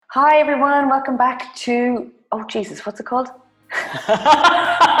Hi everyone, welcome back to, oh Jesus, what's it called?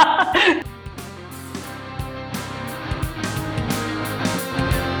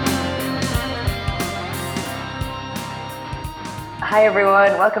 Hi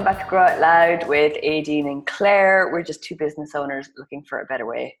everyone, welcome back to Grow Out Loud with Aideen and Claire. We're just two business owners looking for a better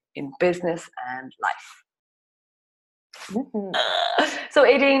way in business and life. So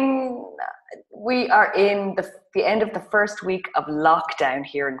Aideen, we are in the end of the first week of lockdown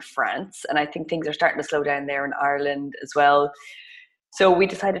here in France, and I think things are starting to slow down there in Ireland as well. So we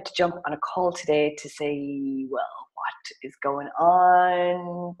decided to jump on a call today to say, well, what is going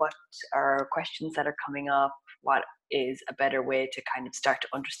on? What are questions that are coming up? What is a better way to kind of start to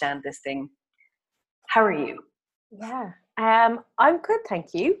understand this thing? How are you? Yeah, I'm good,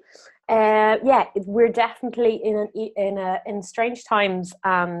 thank you. We're definitely in strange times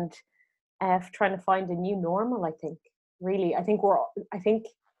and trying to find a new normal. I think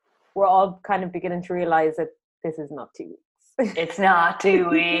we're all kind of beginning to realize that this is not 2 weeks. It's not 2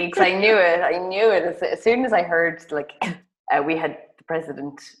 weeks. I knew it. As soon as I heard, we had the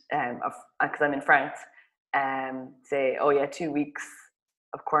president because I'm in France, say, oh yeah, 2 weeks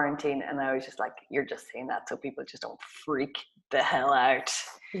of quarantine, and I was just like, you're just saying that so people just don't freak the hell out.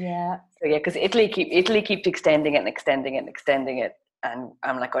 Yeah. So yeah, because Italy keeps extending it, and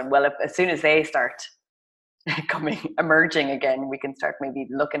I'm like going, well, as soon as they start emerging again, we can start maybe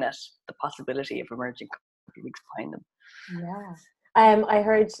looking at the possibility of emerging a couple of weeks behind them. Yeah. I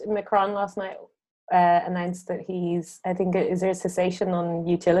heard Macron last night announced that is there a cessation on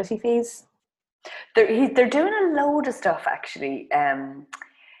utility fees? They're doing a load of stuff actually.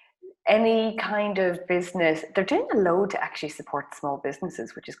 Any kind of business, they're doing a load to actually support small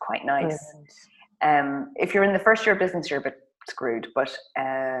businesses, which is quite nice. If you're in the first year of business, you're a bit screwed, but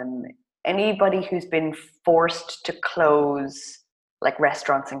anybody who's been forced to close, like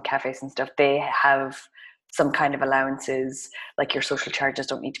restaurants and cafes and stuff, they have some kind of allowances, like your social charges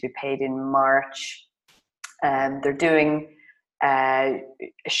don't need to be paid in March. They're doing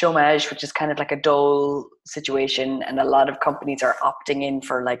chômage, which is kind of like a dole situation, and a lot of companies are opting in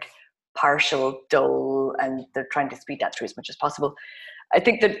for like partial dole, and they're trying to speed that through as much as possible. I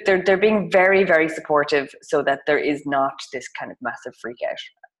think that they're being very, very supportive so that there is not this kind of massive freak out.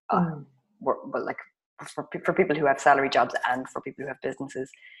 But like for people who have salary jobs and for people who have businesses,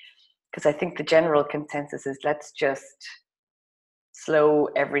 because I think the general consensus is let's just slow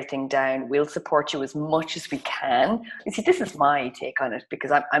everything down. We'll support you as much as we can. You see, this is my take on it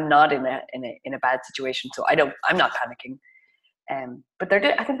because I'm not in a bad situation, so I'm not panicking. But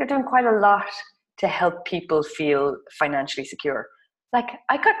I think they're doing quite a lot to help people feel financially secure. Like,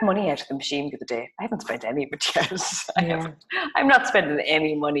 I got money out of the machine the other day. I haven't spent any of it yet. I'm not spending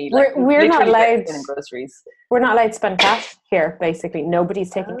any money. Like, we're not allowed in groceries. We're not allowed to spend cash here. Basically, nobody's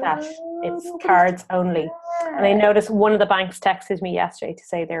taking cash. It's cards only. And I noticed one of the banks texted me yesterday to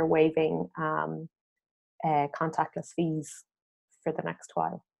say they're waiving contactless fees for the next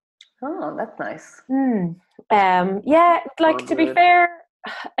while. Oh, that's nice. To be fair,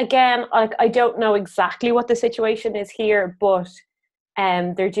 again, I don't know exactly what the situation is here, but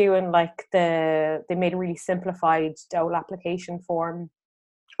they're doing they made a really simplified dole application form.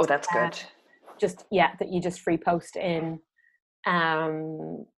 Oh, that's good. That you just free post in.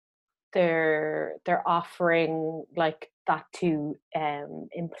 They're offering like that to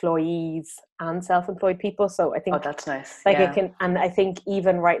employees and self-employed people. So I think that's nice. It can, and I think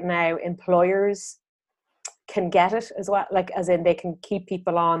even right now employers can get it as well. Like as in they can keep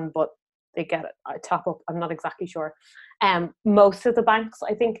people on, but they get a top up. I'm not exactly sure. Most of the banks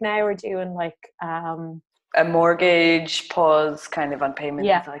I think now are doing a mortgage pause kind of on payments.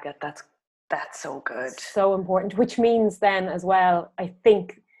 Yeah, like that. That's so good. So important. Which means then as well, I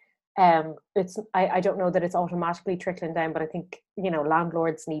think. I don't know that it's automatically trickling down, but I think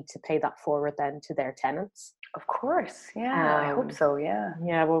landlords need to pay that forward then to their tenants. Of course, yeah. I hope so. Yeah.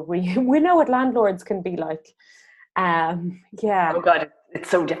 Yeah. Well, we know what landlords can be like. Yeah. Oh God, it's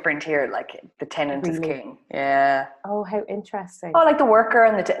so different here. Like the tenant is king. Yeah. Oh, how interesting. Oh, like the worker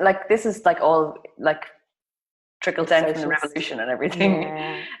and this is like all like trickled down from the revolution and everything.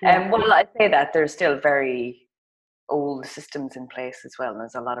 Yeah. Well, I say that there's still very old systems in place as well, and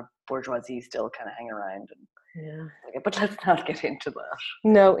there's a lot of bourgeoisie still kind of hanging around. But let's not get into that.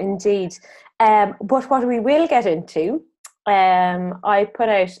 No, indeed. But what we will get into, I put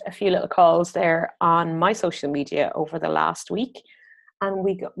out a few little calls there on my social media over the last week, and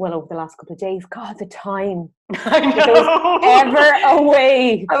over the last couple of days. God, the time goes ever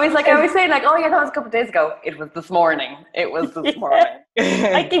away. I was saying like, oh yeah, that was a couple of days ago. It was this morning.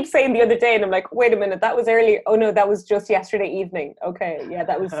 I keep saying the other day, and I'm like, wait a minute, that was early. Oh no, that was just yesterday evening. Okay, yeah,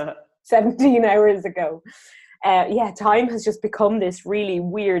 that was 17 hours ago. Yeah, time has just become this really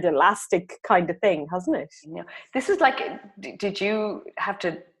weird, elastic kind of thing, hasn't it? Yeah. This is like, did you have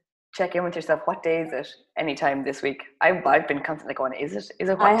to check in with yourself? What day is it? Anytime this week? I've been constantly going, is it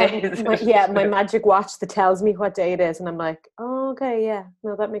I what have day is my it? magic watch that tells me what day it is, and I'm like, oh, okay, yeah,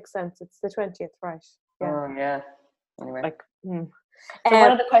 no, that makes sense. It's the 20th, right? Yeah, Oh yeah. Anyway. like. So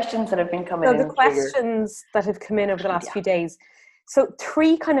what are the questions that have been coming So the in through your questions that have come in over the social last media? few days. So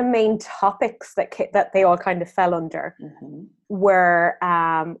three kind of main topics that they all kind of fell under Mm-hmm. were,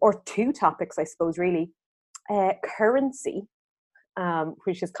 or two topics, I suppose, really. Currency,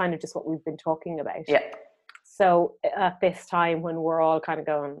 which is kind of just what we've been talking about. Yeah. So at this time when we're all kind of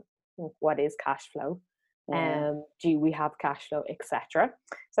going, what is cash flow? Yeah. Do we have cash flow, etc.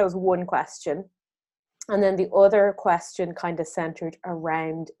 So that was one question. And then the other question kind of centered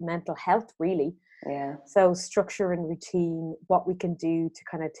around mental health, really. Yeah. So structure and routine, what we can do to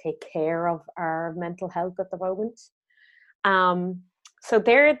kind of take care of our mental health at the moment. So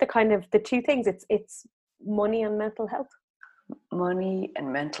they're the kind of the two things. It's money and mental health. Money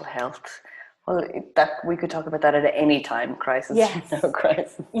and mental health. Well, that we could talk about that at any time. Crisis, Yes. no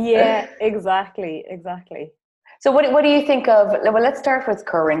crisis. Yeah, exactly. So what do you think of? Well, let's start with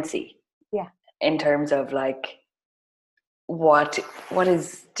currency. Yeah. In terms of like what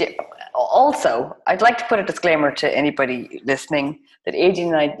is also, I'd like to put a disclaimer to anybody listening that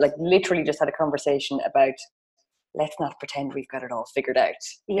Adrian and I like literally just had a conversation about let's not pretend we've got it all figured out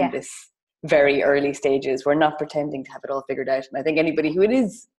in Yeah. this very early stages. We're not pretending to have it all figured out, and I think anybody who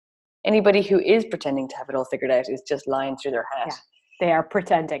is pretending to have it all figured out is just lying through their hat. Yeah. They are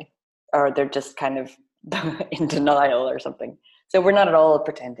pretending, or they're just kind of in denial or something. So we're not at all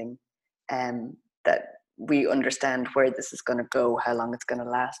pretending that we understand where this is going to go, how long it's going to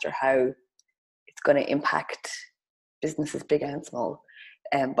last, or how it's going to impact businesses big and small.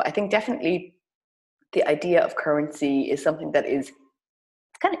 But I think definitely the idea of currency is something that is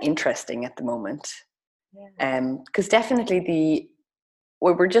kind of interesting at the moment. Because definitely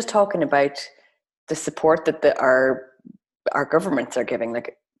we're just talking about the support that our governments are giving.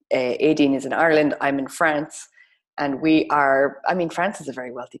 Like Aideen is in Ireland, I'm in France, and France is a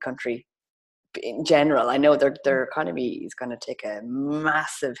very wealthy country in general. I know their economy is going to take a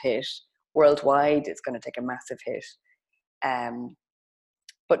massive hit worldwide. It's going to take a massive hit.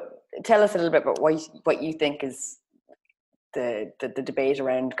 But tell us a little bit about what you think is the debate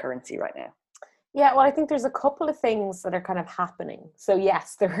around currency right now. Yeah, well, I think there's a couple of things that are kind of happening. So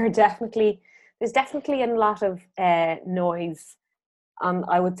yes, there's definitely a lot of noise.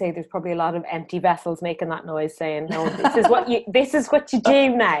 I would say there's probably a lot of empty vessels making that noise, saying, "No, this is what you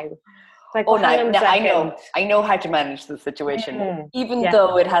do now." Like, oh, well, hang on a second. I know how to manage the situation, even Yeah.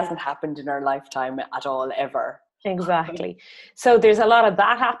 though it hasn't happened in our lifetime at all, ever. Exactly. So there's a lot of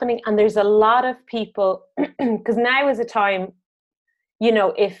that happening, and there's a lot of people because now is a time,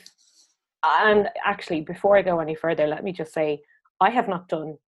 and actually, before I go any further, let me just say I have not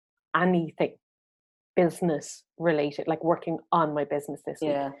done anything business related, like working on my business this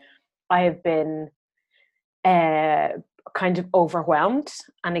week. I have been kind of overwhelmed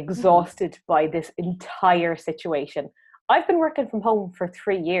and exhausted by this entire situation. I've been working from home for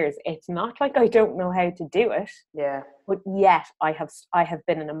 3 years. It's not like I don't know how to do it. Yeah. But yet I have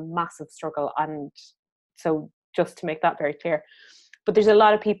been in a massive struggle. And so just to make that very clear, but there's a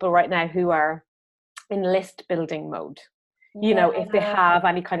lot of people right now who are in list building mode. If they have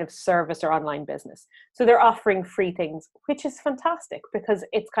any kind of service or online business. So they're offering free things, which is fantastic because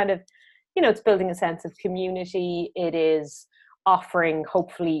it's kind of, it's building a sense of community. It is offering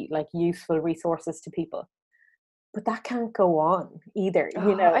hopefully like useful resources to people. But that can't go on either,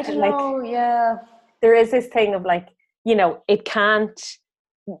 I don't know, yeah. There is this thing of like, it can't,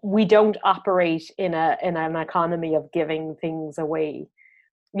 we don't operate in an economy of giving things away.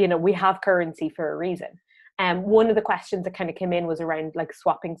 We have currency for a reason. One of the questions that kind of came in was around like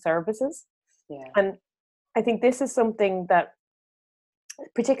swapping services. Yeah. And I think this is something that,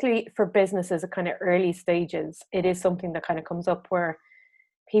 particularly for businesses at kind of early stages, it is something that kind of comes up where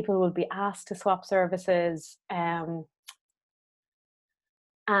people will be asked to swap services. And,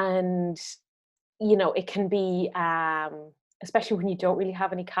 it can be, especially when you don't really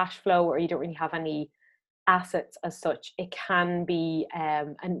have any cash flow or you don't really have any assets as such, it can be a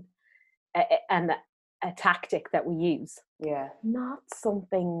tactic that we use. Yeah. Not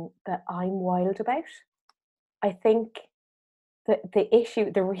something that I'm wild about. I think that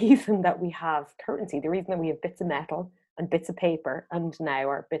the reason that we have currency, the reason that we have bits of metal and bits of paper and now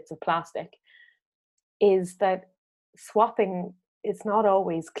our bits of plastic is that swapping it's not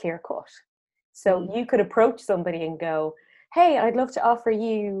always clear cut. So you could approach somebody and go, hey, I'd love to offer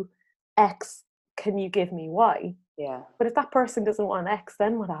you X, can you give me Y? Yeah. But if that person doesn't want X,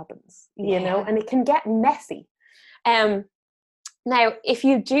 then what happens? You know, and it can get messy. Now, if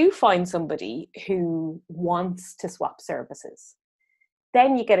you do find somebody who wants to swap services,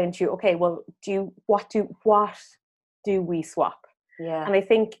 then you get into, okay, well, what do we swap? Yeah. And I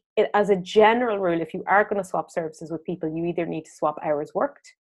think as a general rule, if you are going to swap services with people, you either need to swap hours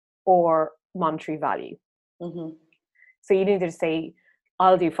worked or monetary value. Mm-hmm. So you need to say,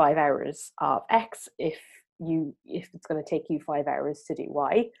 I'll do 5 hours of X if it's going to take you 5 hours to do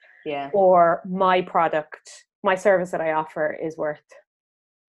Y. Yeah. Or my service that I offer is worth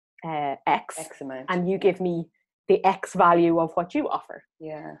X amount, and you give me the X value of what you offer.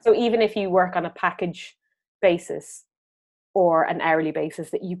 Yeah. So even if you work on a package basis or an hourly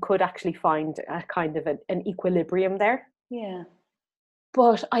basis, that you could actually find a kind of an equilibrium there. Yeah.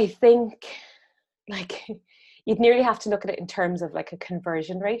 But I think like you'd nearly have to look at it in terms of like a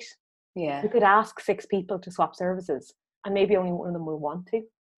conversion rate. Yeah. You could ask 6 people to swap services and maybe only one of them will want to.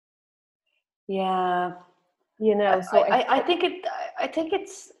 Yeah. You know, so I think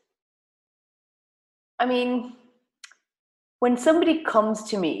it's, I mean, when somebody comes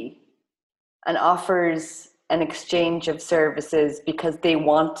to me and offers an exchange of services because they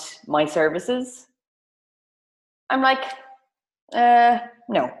want my services, I'm like,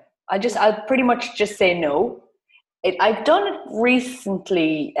 no. I'll pretty much just say no. I've done it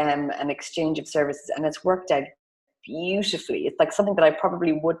recently, an exchange of services, and it's worked out beautifully. It's like something that I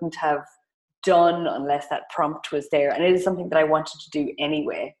probably wouldn't have done unless that prompt was there, and it is something that I wanted to do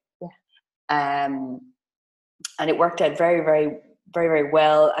anyway. And it worked out very, very, very, very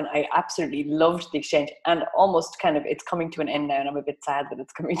well, and I absolutely loved the exchange. And almost kind of, it's coming to an end now, and I'm a bit sad that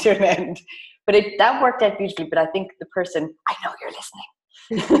it's coming to an end. But that worked out beautifully. But I think the person, I know you're listening.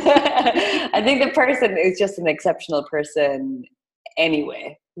 I think the person is just an exceptional person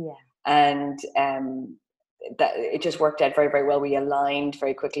anyway. Yeah. And that it just worked out very, very well. We aligned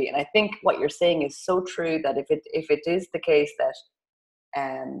very quickly. And I think what you're saying is so true, that if it is the case that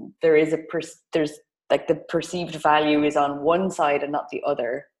there's like the perceived value is on one side and not the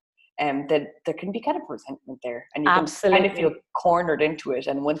other, that there can be kind of resentment there, and you Absolutely. can kind of feel cornered into it.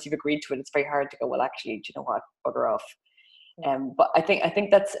 And once you've agreed to it, it's very hard to go, well, actually, do you know what, bugger off. But I think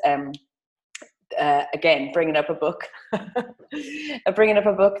that's again bringing up a book,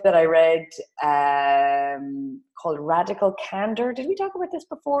 that I read called Radical Candor. Did we talk about this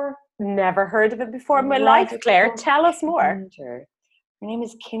before? Never heard of it before in my life, Claire. Tell us more. Candor. Her name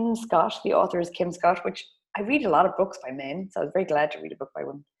is Kim Scott. The author is Kim Scott, which I read a lot of books by men, so I was very glad to read a book by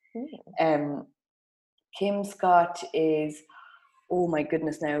women. Kim Scott is, oh my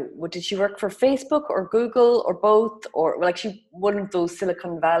goodness, now, did she work for Facebook or Google or both? Or like she one of those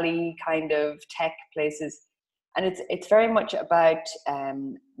Silicon Valley kind of tech places. And it's very much about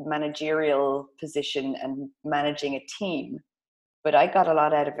managerial position and managing a team. But I got a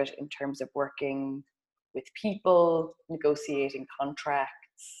lot out of it in terms of working with people, negotiating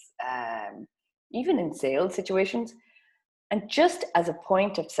contracts, even in sales situations, and just as a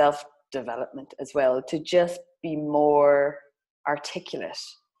point of self-development as well, to just be more articulate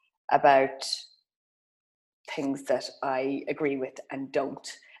about things that I agree with and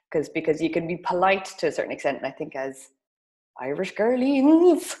don't, because you can be polite to a certain extent, and I think as Irish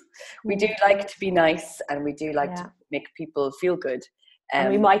girlies, we do like to be nice, and we do like to make people feel good. And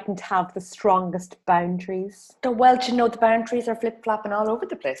we mightn't have the strongest boundaries. Well, the boundaries are flip-flopping all over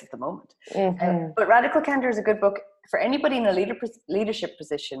the place at the moment. But Radical Candor is a good book for anybody in a leadership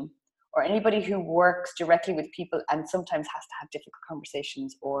position, or anybody who works directly with people and sometimes has to have difficult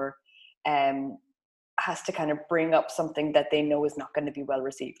conversations, or has to kind of bring up something that they know is not going to be well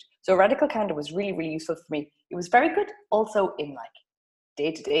received. So Radical Candor was really, really useful for me. It was very good also in like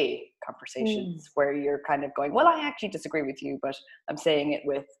day-to-day conversations where you're kind of going, well, I actually disagree with you, but I'm saying it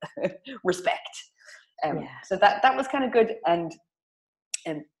with respect. So that was kind of good. And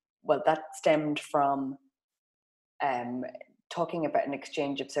well, that stemmed from talking about an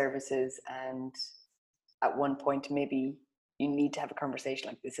exchange of services, and at one point maybe you need to have a conversation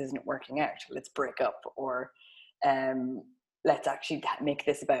like, this isn't working out, let's break up, or let's actually make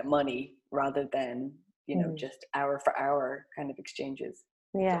this about money rather than just hour for hour kind of exchanges.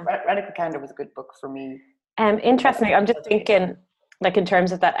 So Radical Candor was a good book for me. Interestingly, I'm just thinking, like in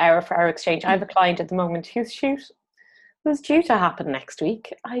terms of that hour for hour exchange, I have a client at the moment whose shoot was due to happen next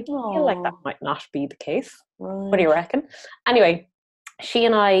week. I feel like that might not be the case. Right. What do you reckon? Anyway, she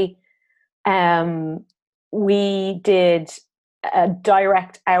and I, we did a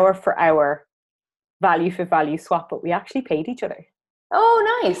direct hour for hour value for value swap, but we actually paid each other.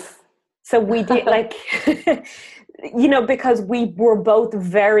 Oh, nice. So we did like, because we were both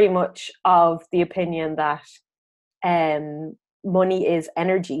very much of the opinion that money is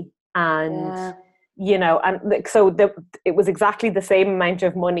energy, and it was exactly the same amount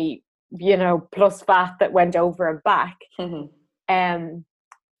of money, plus VAT that went over and back.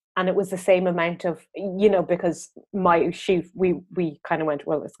 And it was the same amount of, because we kind of went,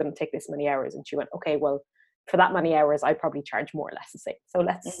 well, it's going to take this many hours, and she went, okay, well, for that many hours I probably charge more or less the same, so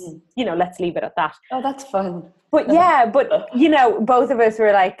let's leave it at that. Oh, that's fun. But both of us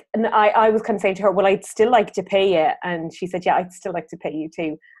were like, and I was kind of saying to her, well, I'd still like to pay you, and she said, yeah, I'd still like to pay you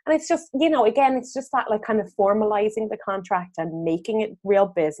too. And it's just, again, it's just that like kind of formalizing the contract and making it real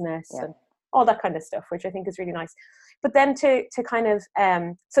business and all that kind of stuff, which I think is really nice. But then to kind of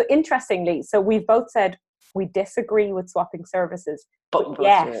so interestingly, so we've both said we disagree with swapping services, but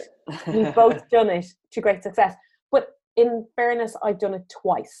yet we've both done it to great success. But in fairness, I've done it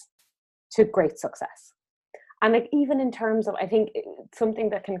twice to great success. And like, even in terms of, I think something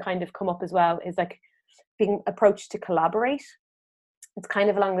that can kind of come up as well is like being approached to collaborate. It's kind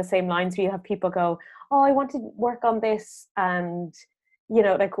of along the same lines where you have people go, oh, I want to work on this, and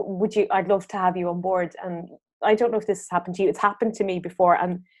like, I'd love to have you on board. And I don't know if this has happened to you. It's happened to me before,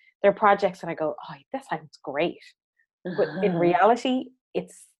 and there are projects and I go, oh, this sounds great. But in reality,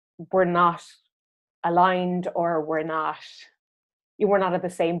 we're not aligned, or we're not at the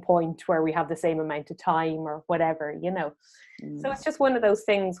same point where we have the same amount of time or whatever, So it's just one of those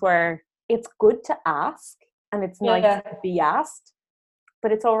things where it's good to ask, and it's nice to be asked,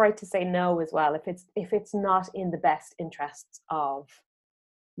 but it's all right to say no as well if it's not in the best interests of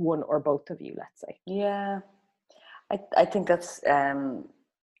one or both of you, let's say. Yeah, I think that's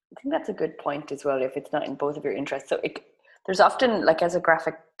a good point as well. If it's not in both of your interests, so there's often, like, as a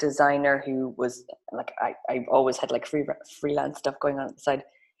graphic designer who was like, I always had like freelance stuff going on the side.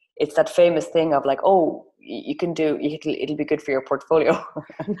 It's that famous thing of like, oh, it'll be good for your portfolio.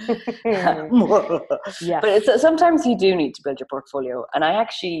 Yes. But sometimes you do need to build your portfolio, and I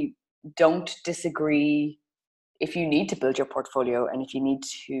actually don't disagree if you need to build your portfolio and if you need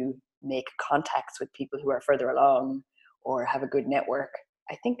to make contacts with people who are further along or have a good network.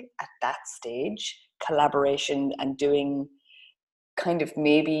 I think at that stage, collaboration and doing kind of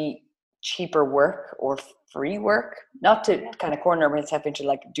maybe cheaper work or free work, not to kind of corner myself into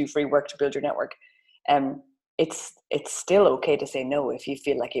like do free work to build your network. It's still okay to say no if you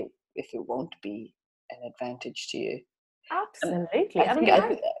feel like if it won't be an advantage to you. Absolutely.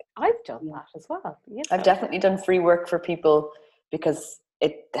 I've done that as well. I've definitely done free work for people because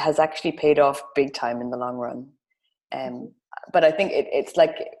it has actually paid off big time in the long run. But I think it's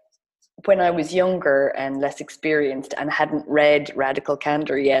like when I was younger and less experienced and hadn't read Radical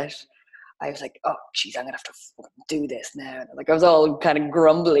Candor yet, I was like, oh, geez, I'm going to have to do this now. Like, I was all kind of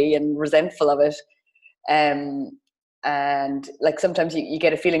grumbly and resentful of it. And like sometimes you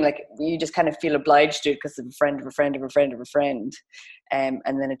get a feeling like you just kind of feel obliged to it because of a friend of a friend of a friend of a friend. And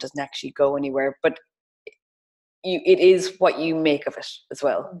then it doesn't actually go anywhere. But it is what you make of it as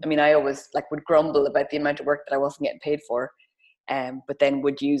well. I mean, I always would grumble about the amount of work that I wasn't getting paid for. But then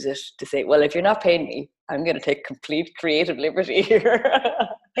would use it to say, well, if you're not paying me, I'm going to take complete creative liberty here.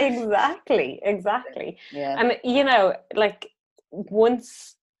 Exactly. Yeah. And, like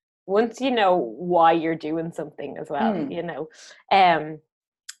once you know why you're doing something as well,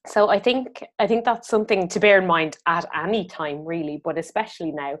 so I think that's something to bear in mind at any time, really, but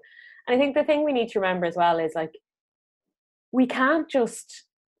especially now. And I think the thing we need to remember as well is like, we can't just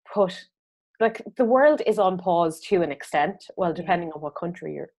put, like, the world is on pause to an extent, well, depending on what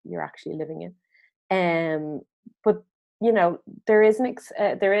country you're actually living in. But there is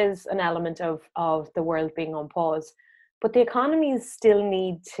an element of the world being on pause, but the economies still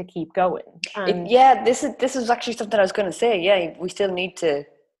need to keep going. This is actually something I was going to say. Yeah, we still need to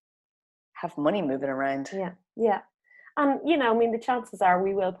have money moving around. Yeah. And I mean, the chances are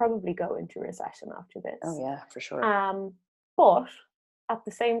we will probably go into recession after this. Oh yeah, for sure. But at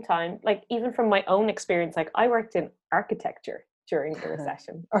the same time, like, even from my own experience, like, I worked in architecture during the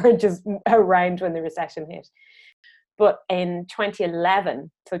recession, or just around when the recession hit. But in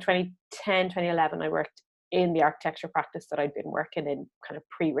 2011, so 2010, 2011, I worked in the architecture practice that I'd been working in kind of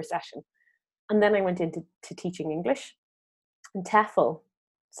pre-recession. And then I went into teaching English. And TEFL,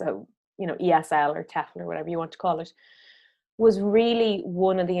 so, ESL or TEFL or whatever you want to call it, was really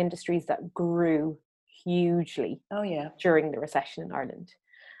one of the industries that grew hugely during the recession in Ireland.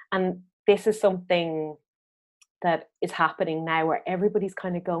 And this is something that is happening now where everybody's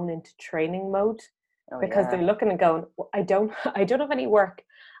kind of going into training mode because they're looking and going, I don't have any work.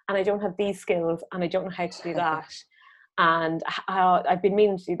 and I don't have these skills, and I don't know how to do that. And I've been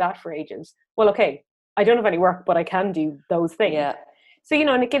meaning to do that for ages. Well, okay, I don't have any work, but I can do those things. Yeah. So,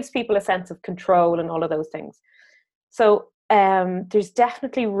 and it gives people a sense of control and all of those things. So there's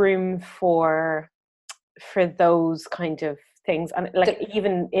definitely room for those kind of things. And like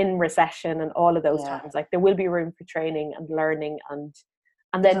even in recession and all of those times, like there will be room for training and learning, and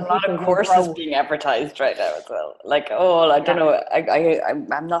then there's a lot of courses being advertised right now as well. Like, I don't know,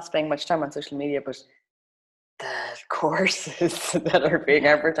 I'm not spending much time on social media, but the courses that are being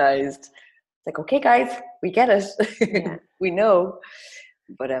advertised, it's like, okay guys, we get it. We know.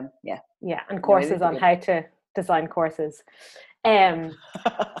 But and courses on how to design courses. So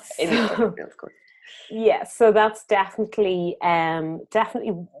that's definitely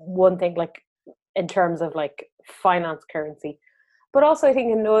one thing, like in terms of like finance currency. But also I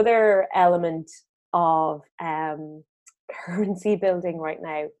think another element of currency building right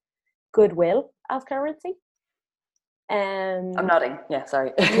now, goodwill as currency. I'm nodding. Yeah,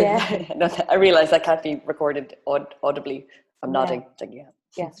 sorry. No, I realize that can't be recorded audibly. I'm nodding. Like,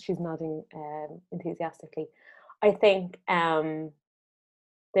 Yes, she's nodding enthusiastically. I think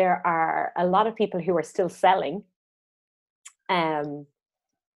there are a lot of people who are still selling,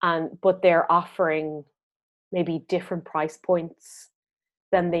 but they're offering maybe different price points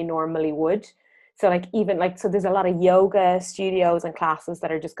than they normally would. So like even like, so there's a lot of yoga studios and classes that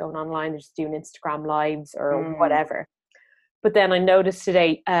are just going online. They're just doing Instagram lives or whatever. But then I noticed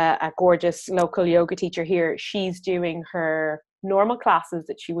today a gorgeous local yoga teacher here, she's doing her normal classes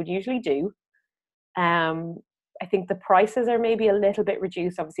that she would usually do. I think the prices are maybe a little bit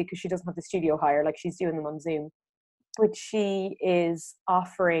reduced, obviously, because she doesn't have the studio hire, like she's doing them on Zoom. But she is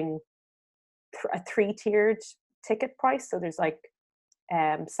offering a 3-tiered ticket price. So there's like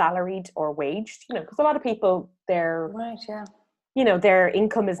salaried or waged, because a lot of people, their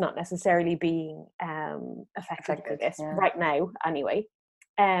income is not necessarily being affected by this right now anyway.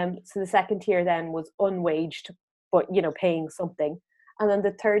 So the second tier then was unwaged, but paying something. And then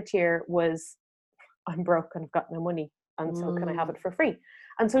the third tier was, I'm broke and I've got no money, and so can I have it for free?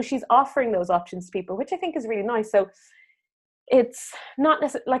 And so she's offering those options to people, which I think is really nice. So it's not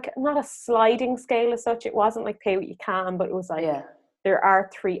not a sliding scale as such. It wasn't like pay what you can, but it was like there are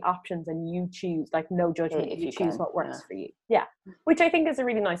 3 options and you choose, like no judgment. You choose what works for you. Yeah, which I think is a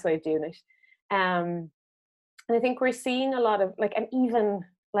really nice way of doing it. And I think we're seeing a lot of like, and even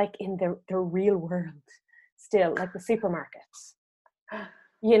like in the real world still, like the supermarkets.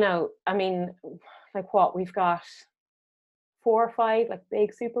 I mean, like what we've got 4 or 5 like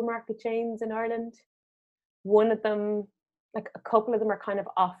big supermarket chains in Ireland. One of them, like a couple of them, are kind of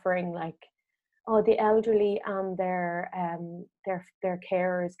offering like, the elderly and their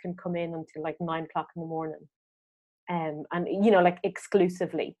carers can come in until like 9 o'clock in the morning, and like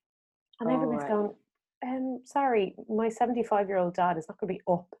exclusively. And everyone's going, sorry, my 75-year-old dad is not going to be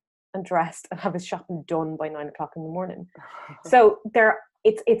up and dressed and have his shopping done by 9 o'clock in the morning. So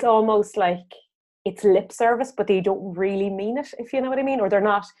it's almost like it's lip service, but they don't really mean it, if you know what I mean. Or they're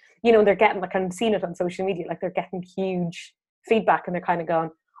not, they're getting, like, I'm seeing it on social media, like they're getting huge feedback and they're kind of going,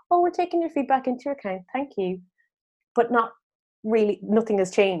 we're taking your feedback into account, thank you. But not really, nothing has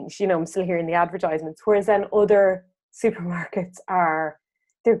changed. I'm still hearing the advertisements. Whereas then other supermarkets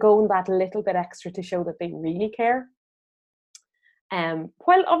they're going that little bit extra to show that they really care.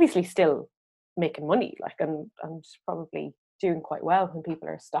 While obviously still making money, like, and probably doing quite well when people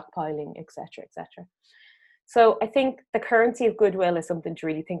are stockpiling, etc., etc. So I think the currency of goodwill is something to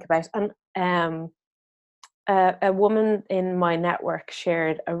really think about. And a woman in my network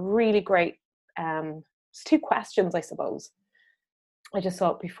shared a really great 2 questions, I suppose. I just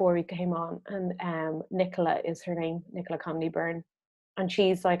saw it before we came on, and Nicola is her name, Nicola Connolly Byrne, and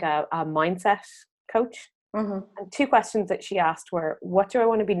she's like a mindset coach. And 2 questions that she asked were, what do I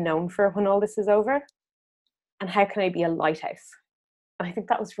want to be known for when all this is over? And how can I be a lighthouse? And I think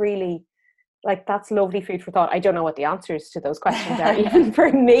that was really, like, that's lovely food for thought. I don't know what the answers to those questions are, even for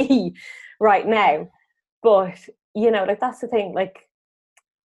me right now. But, like, that's the thing, like,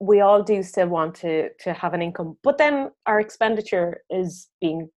 we all do still want to have an income, but then our expenditure is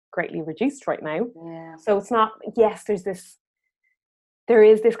being greatly reduced right now. Yeah. So it's not, yes, there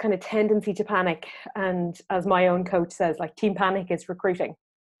is this kind of tendency to panic. And as my own coach says, like, Team Panic is recruiting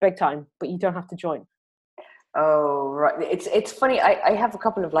big time, but you don't have to join. Oh, right. It's funny. I have a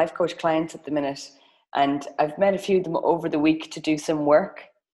couple of life coach clients at the minute, and I've met a few of them over the week to do some work.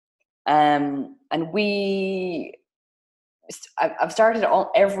 And I've started on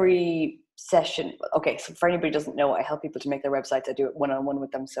every session. Okay, so for anybody who doesn't know, I help people to make their websites. I do it one-on-one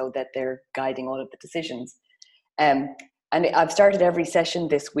with them so that they're guiding all of the decisions. And I've started every session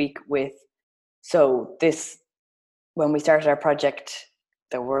this week with, so this, when we started our project,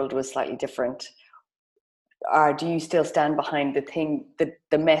 the world was slightly different. Do you still stand behind the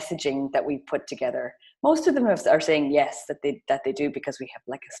messaging that we put together? Most of them are saying yes, that they do, because we have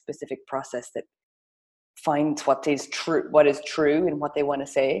like a specific process that finds what is true and what they want to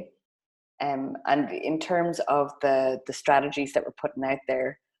say. And in terms of the strategies that we're putting out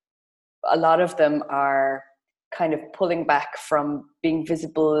there, a lot of them are kind of pulling back from being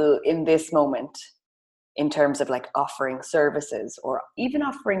visible in this moment, in terms of like offering services or even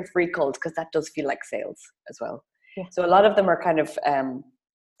offering free calls, because that does feel like sales as well. Yeah. So a lot of them are kind of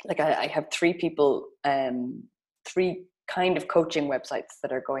like I have 3 people, 3 kind of coaching websites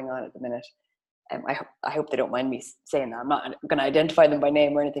that are going on at the minute. I hope they don't mind me saying that. I'm not going to identify them by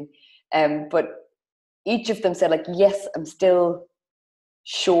name or anything. But each of them said like, yes, I'm still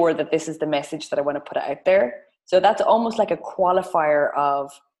sure that this is the message that I want to put out there. So that's almost like a qualifier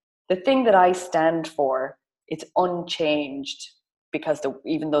of the thing that I stand for. It's unchanged, because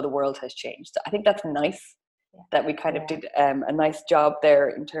even though the world has changed. So I think that's nice, that we kind of did a nice job there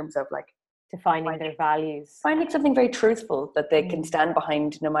in terms of like defining their values, finding something very truthful that they can stand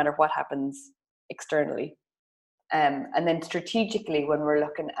behind no matter what happens externally. And then strategically, when we're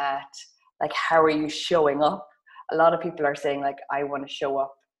looking at like, how are you showing up? A lot of people are saying like, I want to show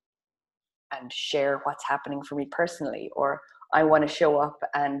up and share what's happening for me personally, or I want to show up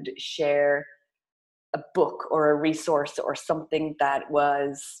and share a book or a resource or something that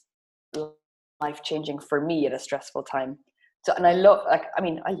was life-changing for me at a stressful time. So, and I love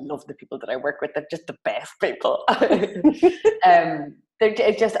the people that I work with. They're just the best people. They're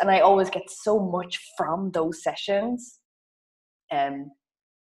just, and I always get so much from those sessions, in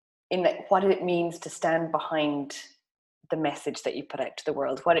what it means to stand behind the message that you put out to the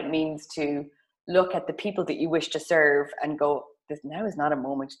world, what it means to look at the people that you wish to serve and go, this now is not a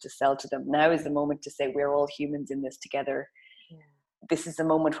moment to sell to them. Now is the moment to say, we're all humans in this together. Yeah. This is a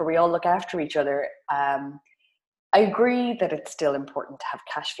moment where we all look after each other. I agree that it's still important to have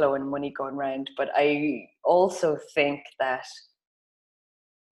cash flow and money going around, but I also think that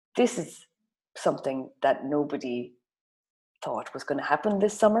this is something that nobody thought was going to happen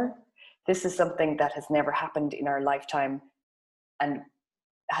this summer. This is something that has never happened in our lifetime, and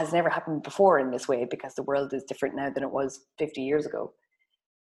has never happened before in this way, because the world is different now than it was 50 years ago.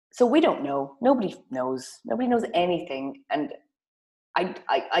 So we don't know. Nobody knows anything. And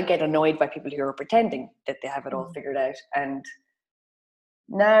I get annoyed by people who are pretending that they have it all figured out. And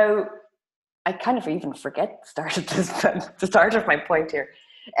now I kind of even forget the start of my point here.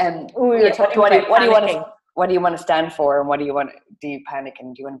 What do you want to stand for, and do you panic,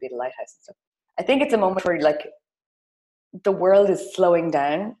 and do you want to be the lighthouse and stuff? I think it's a moment where like the world is slowing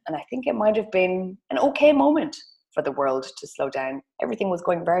down, and I think it might have been an okay moment for the world to slow down. Everything was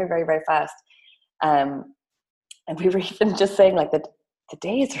going very, very, very fast. And we were even just saying like that the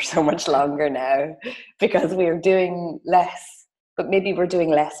days are so much longer now because we are doing less, but maybe we're doing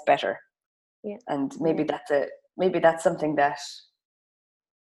less better. Yeah. And maybe that's something that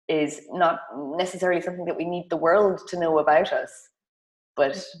is not necessarily something that we need the world to know about us,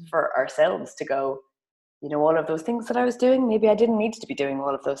 but for ourselves to go, you know, all of those things that I was doing, maybe I didn't need to be doing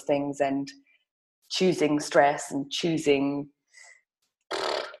all of those things, and choosing stress and choosing,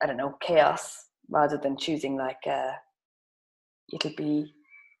 I don't know, chaos, rather than choosing like, it'll be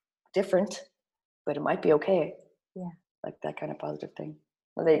different, but it might be okay. Yeah. Like that kind of positive thing.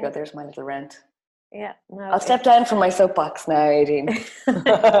 Well, there you go. There's my little rant. Yeah. No, I'll step down from my soapbox now, Aideen.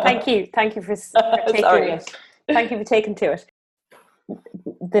 Thank you for taking it. Thank you for taking to it.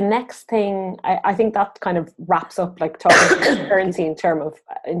 The next thing, I think that kind of wraps up like talking currency in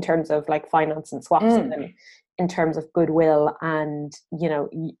terms of like finance and swaps, and in terms of goodwill, and you know,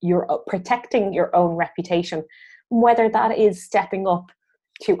 you're protecting your own reputation, whether that is stepping up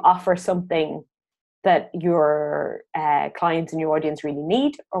to offer something that your clients and your audience really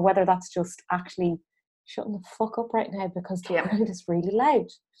need, or whether that's just actually shutting the fuck up right now because the world is really loud,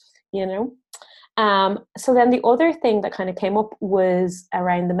 you know. So then the other thing that kind of came up was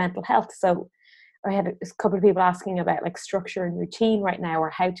around the mental health. So I had a couple of people asking about like structure and routine right now, or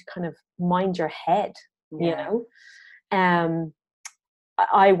how to kind of mind your head, you know.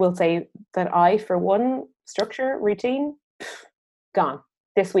 I will say that I, for one, structure, routine, gone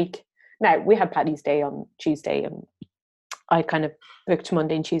this week. Now, we had Paddy's Day on Tuesday, and I kind of booked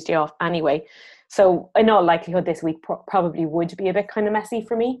Monday and Tuesday off anyway. So in all likelihood, this week probably would be a bit kind of messy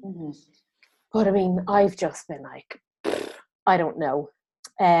for me. Mm-hmm. But I mean, I've just been like, I don't know.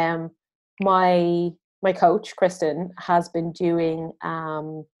 My coach, Kristen, has been doing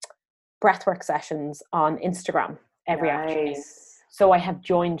breathwork sessions on Instagram. every afternoon. Nice. So I have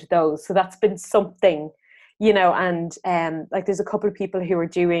joined those. So that's been something, you know, and like there's a couple of people who are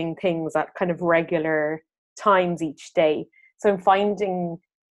doing things at kind of regular times each day. So I'm finding,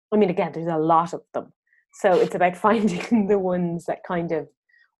 I mean, again, there's a lot of them. So it's about finding the ones that kind of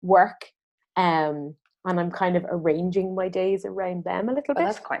work. And I'm kind of arranging my days around them a little bit.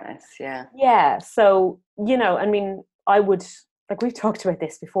 That's quite nice, yeah. Yeah. So, you know, I mean, I would, like we've talked about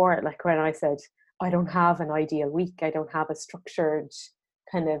this before, like when I said, I don't have an ideal week. I don't have a structured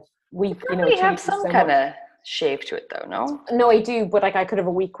kind of week. You probably have some kind of shape to it though, no? No, I do, but like I could have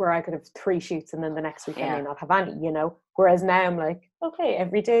a week where I could have 3 shoots and then the next week I may not have any, you know. Whereas now I'm like, okay,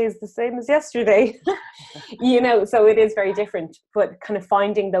 every day is the same as yesterday. You know, so it is very different. But kind of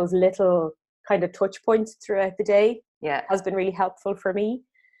finding those little kind of touch points throughout the day has been really helpful for me.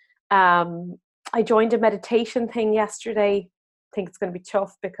 I joined a meditation thing yesterday. I think it's going to be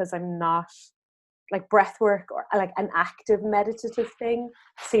tough because I'm not like breath work or like an active meditative thing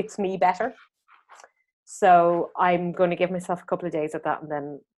suits me better. So I'm going to give myself a couple of days of that and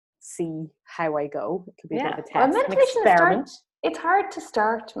then see how I go. It could be a bit of a test, an experiment. It's hard to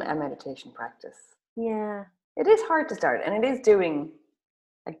start a meditation practice. Yeah. It is hard to start, and it is doing,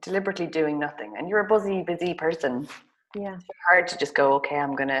 like deliberately doing nothing. And you're a busy person. Yeah. It's hard to just go, okay,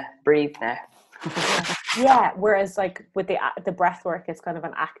 I'm going to breathe now. Yeah. Whereas like with the breath work, it's kind of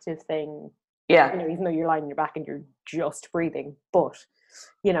an active thing. Yeah. You know, even though you're lying on your back and you're just breathing. But,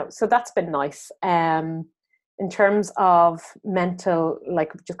 you know, so that's been nice. In terms of mental,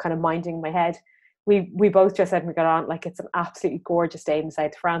 like just kind of minding my head, we both just said we got on, like it's an absolutely gorgeous day in the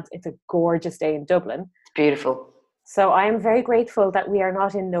south of France. It's a gorgeous day in Dublin. It's beautiful. So I am very grateful that we are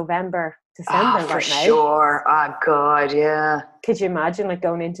not in November, December right now. For sure. Oh God, yeah. Could you imagine like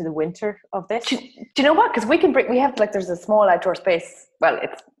going into the winter of this? Do you know what? Because we have like, there's a small outdoor space. Well,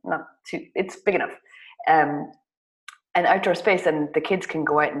 it's not too, it's big enough. An outdoor space, and the kids can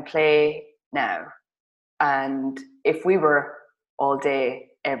go out and play now. And if we were all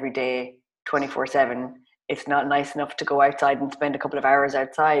day, every day, 24/7, it's not nice enough to go outside and spend a couple of hours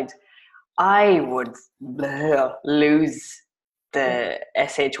outside. I would lose the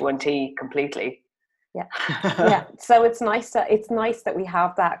SH1T completely. Yeah. Yeah. So it's nice that we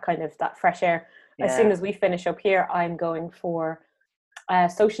have that kind of that fresh air. Yeah. As soon as we finish up here, I'm going for a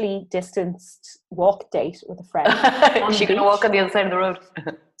socially distanced walk date with a friend. She's gonna walk on the other side of the road.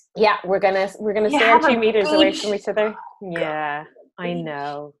 Yeah, we're gonna stay 2 meters away from each other. Yeah, I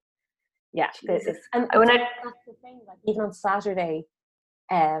know. Yeah, and that's the thing. Like even on Saturday,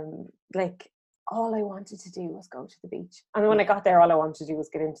 like all I wanted to do was go to the beach, and when I got there, all I wanted to do was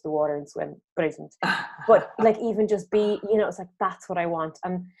get into the water and swim. Brilliant. But like even just be, you know, it's like that's what I want.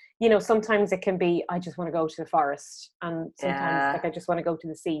 And you know, sometimes it can be I just want to go to the forest, and sometimes like I just want to go to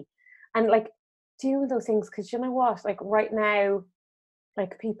the sea, and like do those things because you know what, like right now.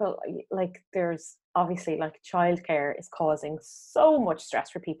 Like people, like there's obviously like childcare is causing so much stress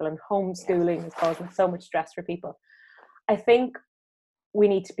for people, and homeschooling is causing so much stress for people. I think we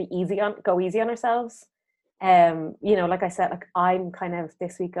need to go easy on ourselves. You know, like I said, like I'm kind of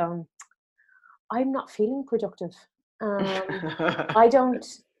this week I'm not feeling productive. I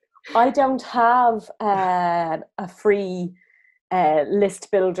don't have a free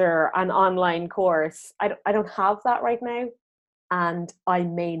list builder and online course. I don't have that right now. And I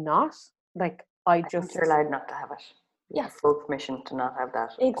may not, like, I just... You're allowed not to have it. You have full permission to not have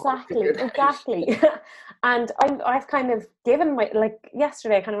that. Exactly. And I've kind of given like,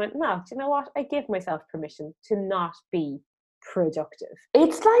 yesterday I kind of went, no, do you know what? I give myself permission to not be productive.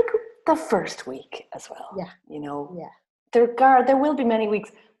 It's like the first week as well. Yeah. You know? Yeah. There will be many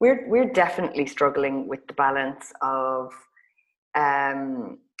weeks. We're definitely struggling with the balance of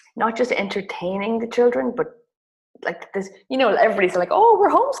not just entertaining the children, but like this, you know, everybody's like, oh,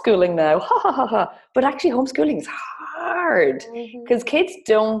 we're homeschooling now, ha ha ha ha. But actually homeschooling is hard because kids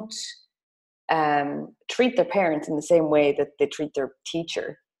don't treat their parents in the same way that they treat their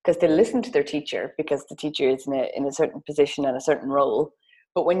teacher, because they listen to their teacher because the teacher is in a certain position and a certain role.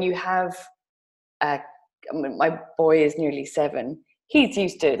 But when you have my boy is nearly 7, he's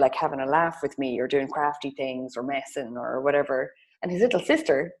used to like having a laugh with me or doing crafty things or messing or whatever. And his little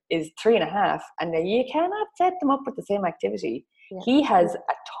sister is 3.5, and you cannot set them up with the same activity. Yeah. He has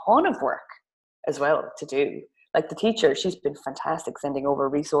a ton of work as well to do. Like the teacher, she's been fantastic sending over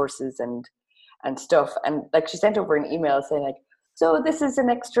resources and stuff. And like she sent over an email saying like, so this is an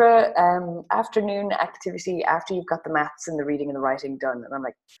extra afternoon activity after you've got the maths and the reading and the writing done. And I'm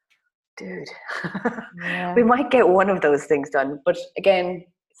like, dude, we might get one of those things done. But again,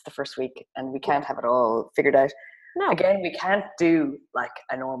 it's the first week and we can't have it all figured out. No. Again, we can't do like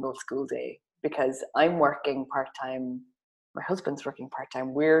a normal school day because I'm working part-time, my husband's working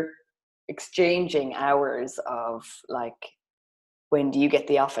part-time. We're exchanging hours of like, when do you get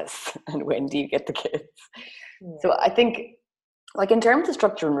the office and when do you get the kids? Yeah. So I think, like, in terms of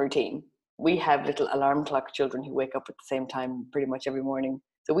structure and routine, we have little alarm clock children who wake up at the same time pretty much every morning.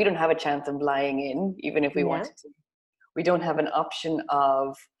 So we don't have a chance of lying in, even if we wanted to. We don't have an option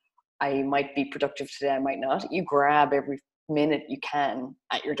of, I might be productive today, I might not. You grab every minute you can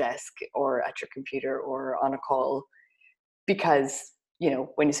at your desk or at your computer or on a call, because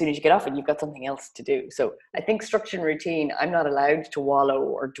when as soon as you get off it, you've got something else to do. So I think structure and routine, I'm not allowed to wallow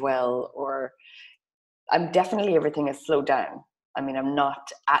or dwell, or I'm definitely, everything is slowed down. I mean, I'm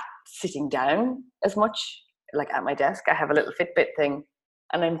not at sitting down as much, like at my desk. I have a little Fitbit thing,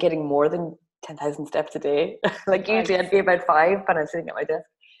 and I'm getting more than 10,000 steps a day. Like usually I'd be about 5 when I'm sitting at my desk.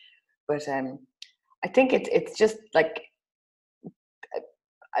 But I think it's just like,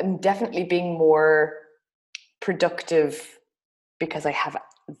 I'm definitely being more productive because I have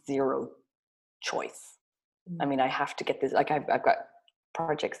zero choice. I mean, I have to get this, like I've got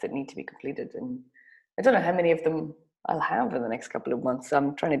projects that need to be completed, and I don't know how many of them I'll have in the next couple of months. So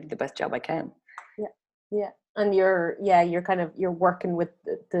I'm trying to do the best job I can. Yeah. And you're working with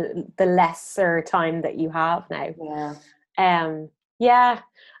the lesser time that you have now. Yeah.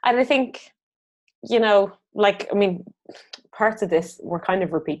 And I think, parts of this, we're kind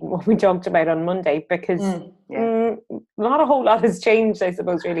of repeating what we talked about on Monday, because not a whole lot has changed, I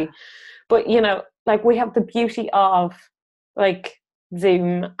suppose, really. But, we have the beauty of like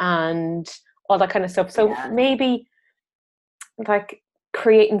Zoom and all that kind of stuff. So maybe like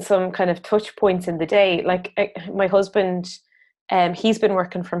creating some kind of touch points in the day. Like my husband, he's been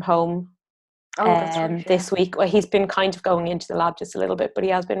working from home this week. Well, he's been kind of going into the lab just a little bit, but he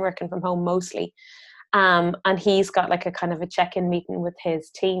has been working from home mostly. And he's got like a kind of a check-in meeting with his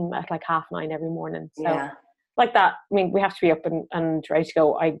team at like 9:30 every morning. So like that, I mean, we have to be up and ready to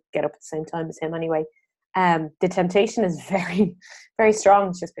go. I get up at the same time as him anyway. The temptation is very, very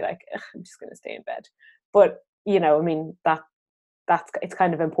strong to just be like, I'm just going to stay in bed. But, I mean, it's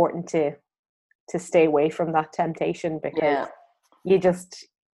kind of important to stay away from that temptation, because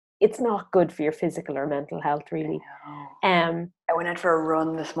it's not good for your physical or mental health, really. I went out for a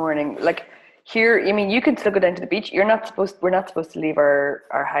run this morning. Like here, I mean, you can still go down to the beach. We're not supposed to leave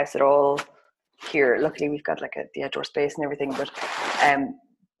our house at all here. Luckily, we've got like the outdoor space and everything. But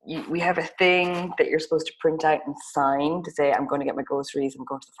we have a thing that you're supposed to print out and sign to say, I'm going to get my groceries, I'm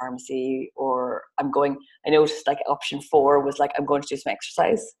going to the pharmacy, or I noticed like option 4 was like, I'm going to do some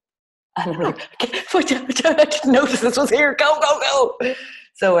exercise. And I'm like, I didn't notice this was here. Go.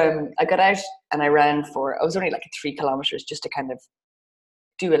 So I got out and I ran I was only like 3 kilometers, just to kind of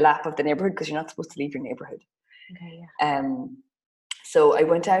do a lap of the neighborhood, because you're not supposed to leave your neighborhood. Okay, yeah. So I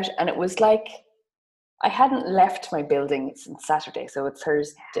went out, and it was like, I hadn't left my building since Saturday, so it's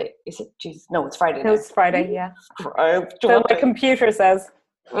Thursday. Is it? Jesus, no, it's Friday. No, it's Friday. Yeah. So my computer says.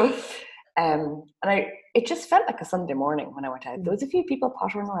 And it just felt like a Sunday morning when I went out. There was a few people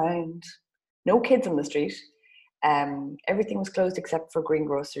pottering around, no kids on the street. Everything was closed except for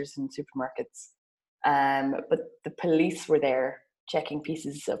greengrocers and supermarkets. But the police were there checking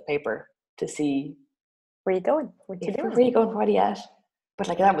pieces of paper to see, where you going? What you doing? Where you going? What are you at? But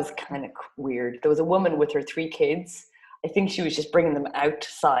like, that was kind of weird. There was a woman with her 3 kids. I think she was just bringing them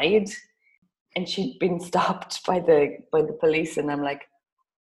outside, and she'd been stopped by the police. And I'm like,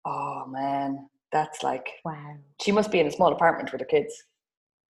 oh man, that's like, wow. She must be in a small apartment with her kids.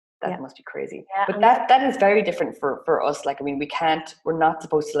 That must be crazy. Yeah, but that is very different for us. Like, I mean, we're not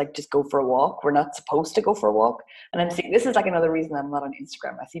supposed to like just go for a walk. We're not supposed to go for a walk. And I'm seeing, this is like another reason I'm not on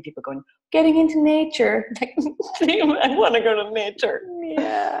Instagram. I see people going, getting into nature. Like, I want to go to nature.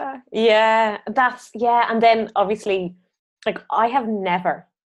 Yeah. And then obviously, like, I have never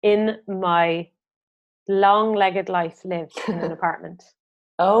in my long-legged life lived in an apartment.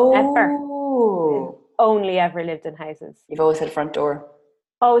 Ever. Only ever lived in houses. You've always had a front door.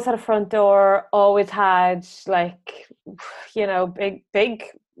 Always had a front door, always had like, big,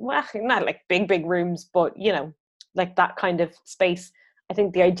 well, not like big rooms, but, like that kind of space. I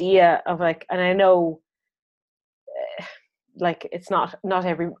think the idea of like, and I know like it's not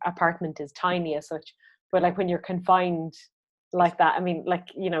every apartment is tiny as such, but like when you're confined like that, I mean,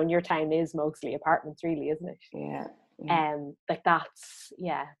 like, in your town is mostly apartments really, isn't it? Yeah. Like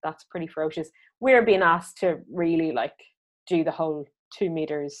that's pretty ferocious. We're being asked to really like do the whole 2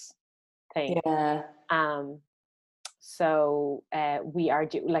 meters thing. So we are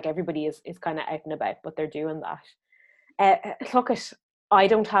like, everybody is kind of out and about, but they're doing that. Look, I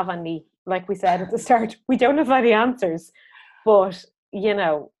don't have any, like we said at the start, we don't have any answers, but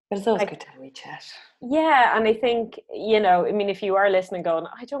But it's always Like, good to have a wee chat. Yeah, and I think, I mean, if you are listening going,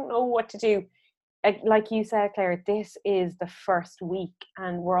 I don't know what to do, like you said, Claire, this is the first week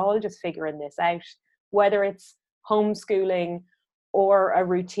and we're all just figuring this out, whether it's homeschooling or a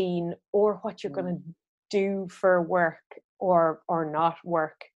routine or what you're going to do for work or not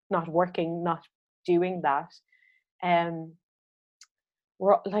working, not doing that.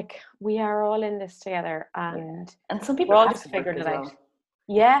 We are all in this together, and some people we're all have just to work figuring as it out. well.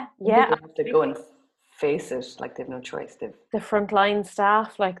 Yeah. Some people have to go and face it, like they've no choice. The frontline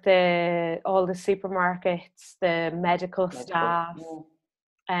staff, like all the supermarkets, the medical staff,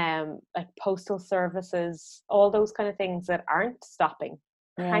 like postal services, all those kind of things that aren't stopping,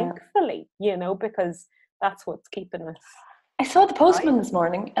 thankfully, because that's what's keeping us. I saw the postman this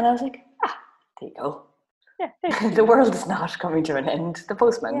morning and I was like, there you go. Yeah, the world is not coming to an end. The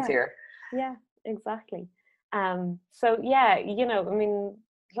postman's here. Yeah, exactly. So yeah, I mean,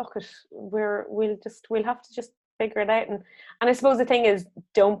 look, we'll have to just figure it out, and I suppose the thing is,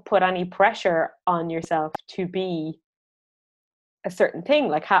 don't put any pressure on yourself to be a certain thing.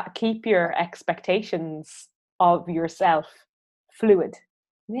 Like, keep your expectations of yourself fluid.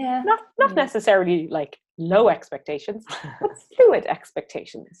 Yeah, not necessarily like low expectations, but fluid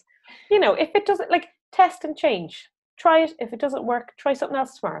expectations. If it doesn't, like, test and change. Try it. If it doesn't work, try something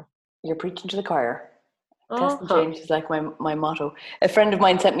else tomorrow. You're preaching to the choir. Test and change is like my motto. A friend of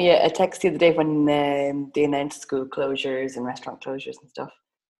mine sent me a text the other day when they announced school closures and restaurant closures and stuff.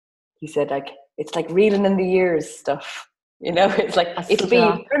 He said, like, it's like reeling in the years stuff. It's like, it'll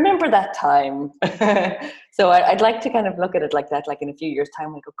be, remember that time. So I'd like to kind of look at it like that, like in a few years'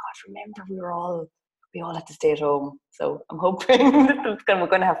 time, we'll go, God, remember we all had to stay at home. So I'm hoping we're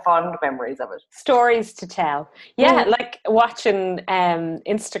going to have fond memories of it. Stories to tell. Yeah, like watching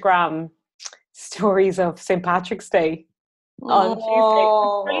Instagram stories of St. Patrick's Day on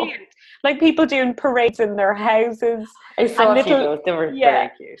Tuesday. Brilliant. Like people doing parades in their houses. I saw a few of those. They were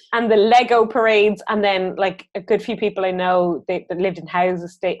very cute. And the Lego parades, and then like a good few people I know that lived in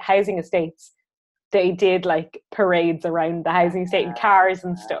housing estates, they did like parades around the housing estate in cars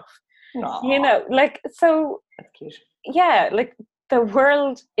and stuff. Like, so that's cute. Yeah, like the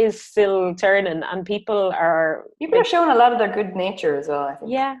world is still turning, and people are showing a lot of their good nature as well, I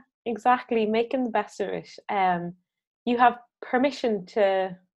think. Yeah, exactly, making the best of it. You have permission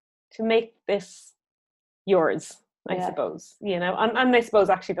to make this yours, I suppose, and I suppose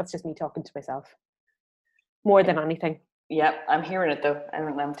actually that's just me talking to myself more than anything. Yeah, I'm hearing it though,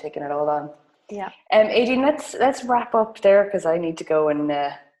 and I'm taking it all on. Yeah. Aideen, let's wrap up there because I need to go and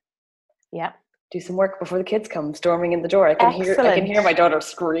do some work before the kids come storming in the door. I can hear my daughter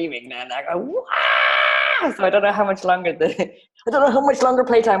screaming now, and I go, "Wah!" So I don't know how much longer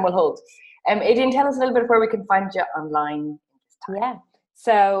playtime will hold. Aideen, tell us a little bit where we can find you online. Yeah.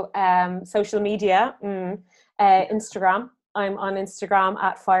 So social media, Instagram. I'm on Instagram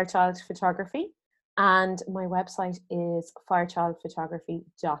at Firechild Photography, and my website is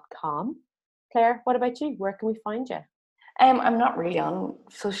firechildphotography.com. Claire, what about you? Where can we find you? I'm not really on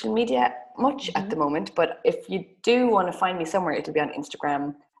social media much at the moment, but if you do want to find me somewhere, it'll be on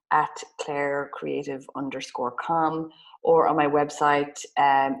Instagram at clairecreative_com, or on my website.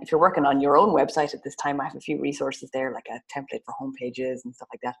 If you're working on your own website at this time, I have a few resources there, like a template for homepages and stuff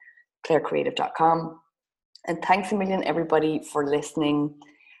like that, clairecreative.com. And thanks a million, everybody, for listening.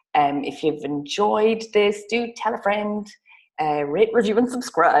 If you've enjoyed this, do tell a friend. Rate, review, and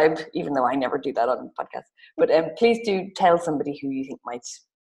subscribe, even though I never do that on podcasts. But please do tell somebody who you think might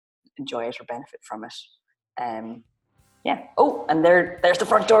enjoy it or benefit from it. Yeah. Oh, and there's the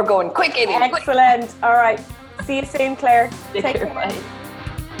front door going. Quick, Aideen. Excellent. Quick. All right. See you soon, Claire. Take care. Bye.